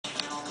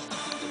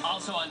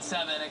Also on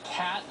 7, a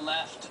cat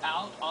left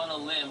out on a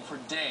limb for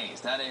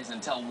days. That is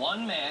until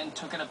one man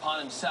took it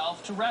upon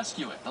himself to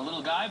rescue it. The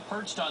little guy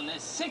perched on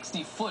this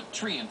 60-foot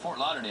tree in Fort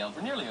Lauderdale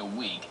for nearly a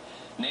week.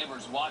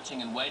 Neighbors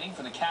watching and waiting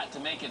for the cat to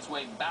make its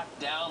way back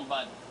down,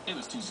 but it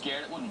was too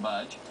scared, it wouldn't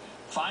budge.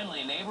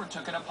 Finally, a neighbor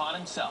took it upon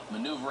himself,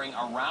 maneuvering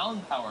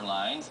around power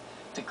lines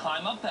to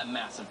climb up that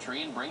massive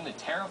tree and bring the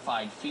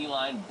terrified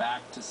feline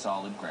back to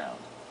solid ground.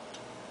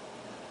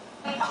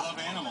 I love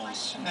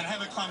animals, and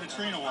haven't climbed a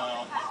tree in a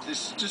while.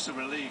 It's just a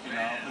relief, you know,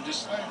 and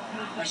just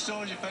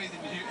restores your faith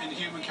in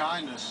human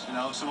kindness. You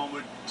know, someone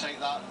would take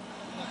that,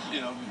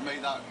 you know,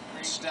 make that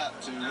step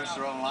to risk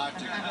their own life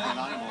to an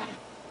animal.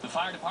 The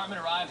fire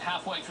department arrived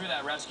halfway through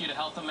that rescue to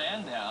help the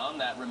man down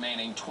that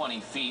remaining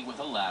 20 feet with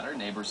a ladder.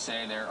 Neighbors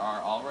say there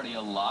are already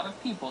a lot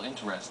of people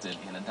interested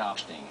in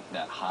adopting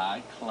that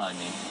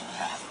high-climbing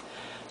cat.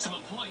 Some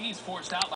employees forced out